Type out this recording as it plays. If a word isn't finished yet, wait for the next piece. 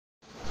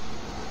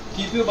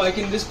keep your bike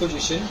in this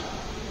position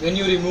when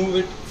you remove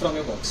it from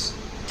your box.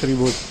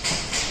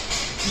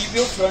 Keep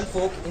your front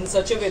fork in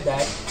such a way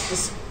that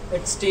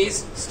it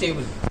stays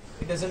stable.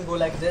 It doesn't go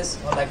like this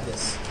or like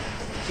this.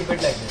 Keep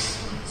it like this,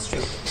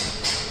 straight.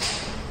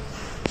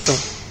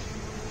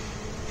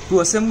 To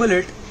assemble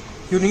it,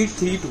 you need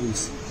 3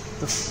 tools.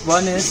 The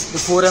one is the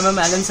 4 mm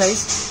Allen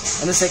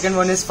size, and the second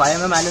one is 5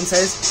 mm Allen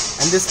size,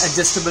 and this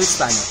adjustable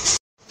spanner.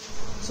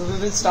 So we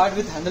will start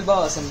with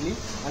handlebar assembly,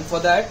 and for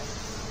that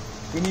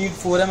we need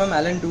 4 mm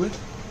Allen tool,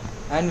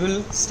 and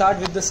we'll start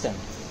with the stem.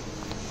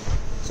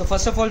 So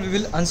first of all, we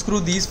will unscrew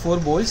these 4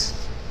 bolts.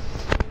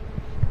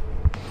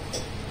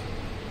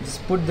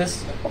 Just put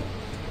this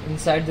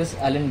inside this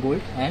Allen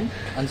bolt and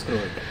unscrew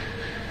it.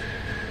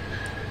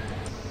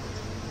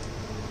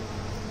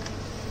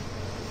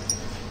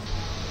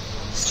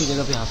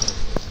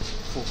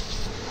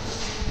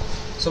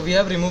 So we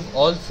have removed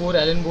all 4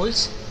 Allen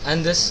bolts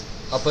and this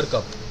upper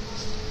cup.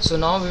 So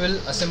now we will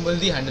assemble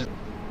the handle.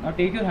 Now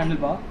take your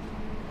handlebar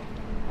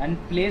and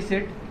place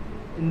it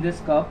in this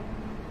cup,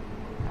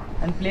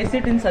 and place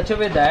it in such a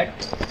way that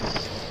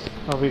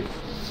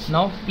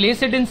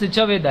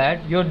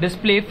your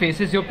display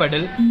faces your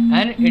pedal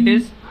and it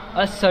is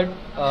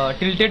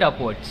tilted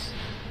upwards.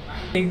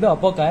 Take the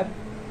upper cap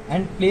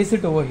and place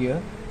it over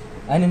here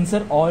and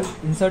insert all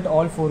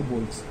 4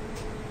 bolts.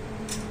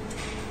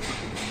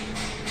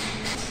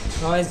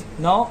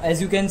 Now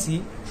as you can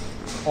see,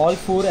 all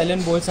 4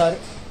 Allen bolts are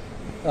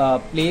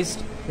placed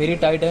very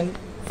tight and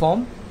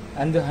firm,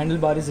 and the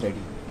handlebar is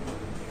ready.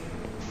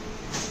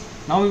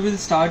 Now we will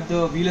start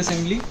the wheel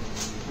assembly,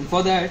 and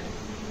for that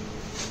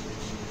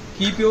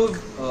keep your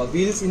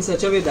wheels in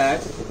such a way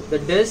that the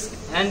disc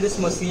and this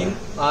machine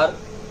are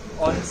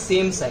on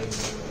same side.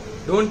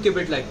 Don't keep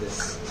it like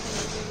this.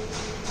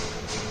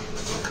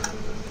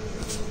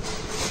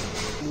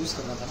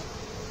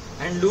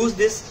 And loose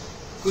this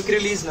quick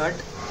release nut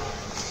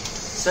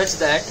such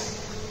that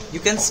you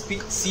can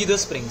see the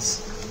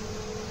springs.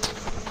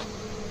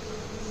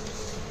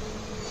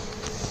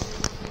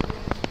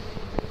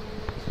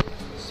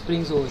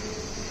 Over.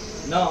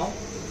 Now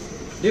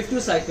lift your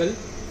cycle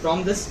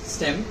from this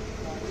stem,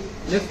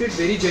 lift it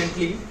very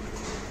gently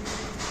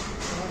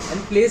and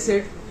place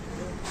it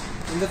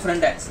in the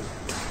front axle.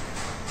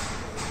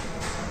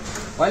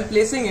 While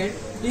placing it,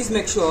 please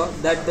make sure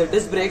that the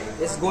disc brake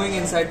is going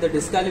inside the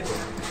disc caliper.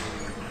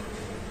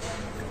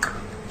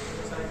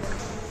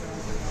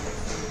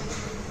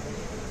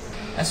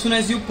 As soon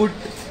as you put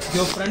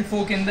your front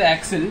fork in the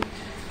axle,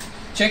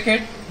 check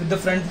it with the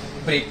front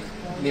brake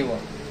lever.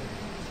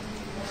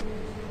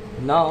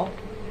 Now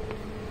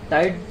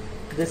tight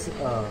this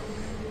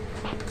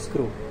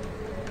screw.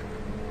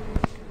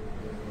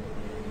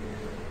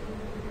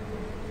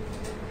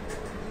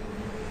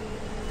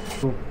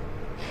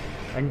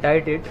 And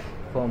tight it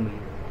firmly.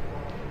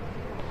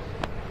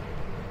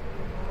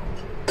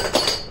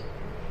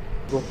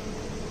 Go.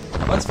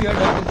 Once we are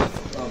done with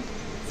the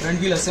front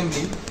wheel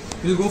assembly,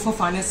 we will go for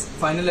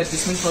final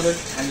adjustment for the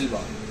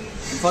handlebar.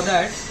 And for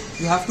that,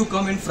 you have to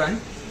come in front,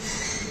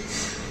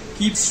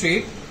 keep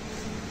straight,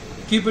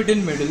 keep it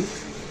in middle,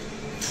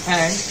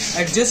 and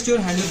adjust your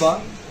handlebar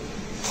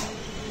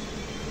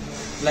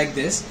like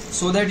this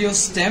so that your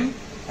stem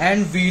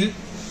and wheel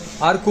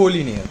are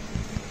collinear.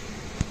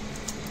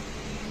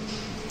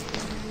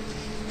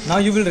 Now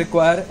you will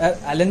require an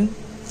Allen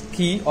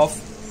key of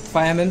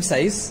 5 mm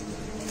size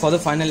for the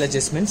final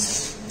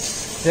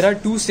adjustments. There are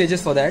 2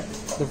 stages for that.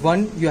 The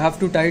one, you have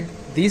to tighten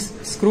this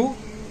screw,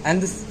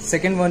 and the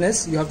second one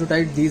is you have to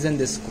tighten these and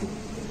this screw.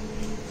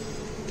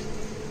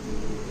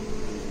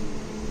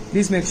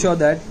 Please make sure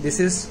that this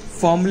is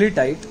firmly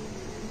tight.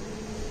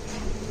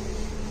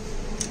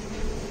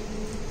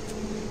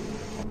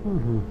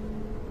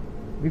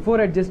 Before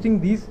adjusting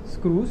these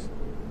screws,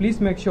 please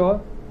make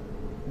sure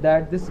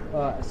that this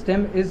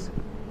stem is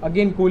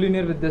again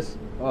collinear with this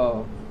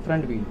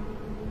front wheel.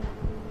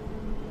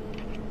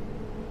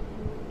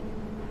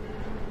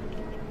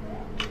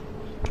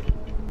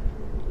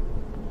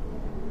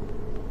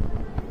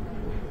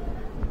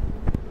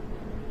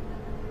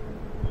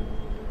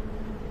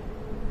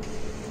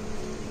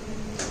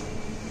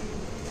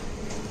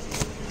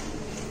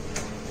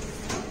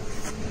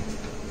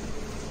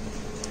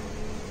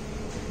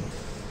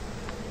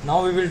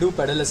 Now we will do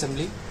pedal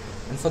assembly,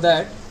 and for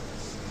that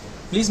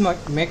please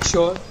make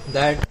sure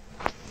that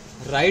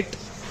right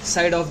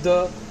side of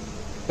the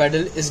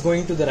pedal is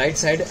going to the right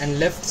side and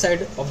left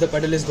side of the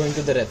pedal is going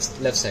to the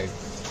left side.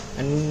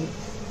 And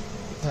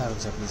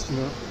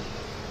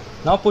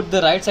now put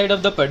the right side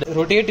of the pedal,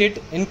 rotate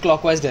it in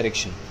clockwise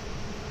direction.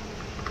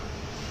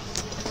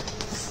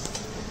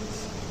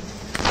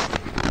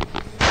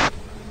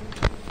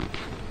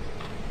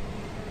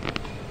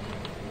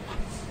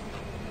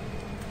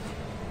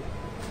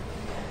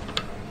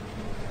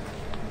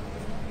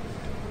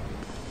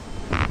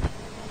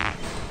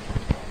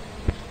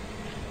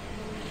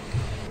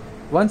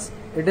 Once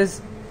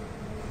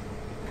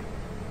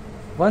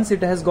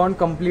it has gone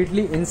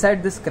completely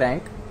inside this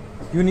crank,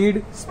 you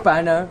need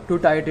spanner to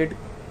tighten it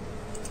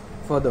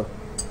further.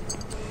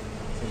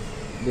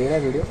 दे रहा है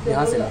video,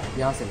 यहाँ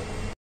से ले.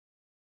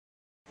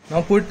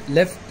 Now put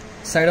left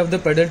side of the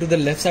pedal to the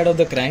left side of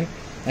the crank,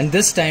 and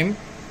this time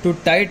to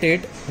tight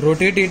it,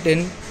 rotate it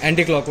in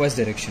anti-clockwise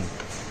direction.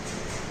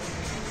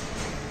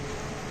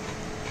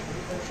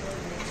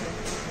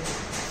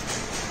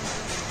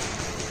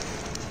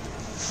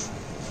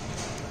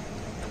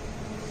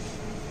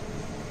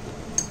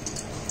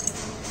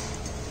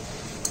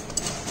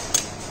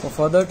 For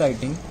further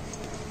tightening,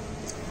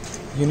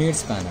 you need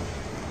spanner.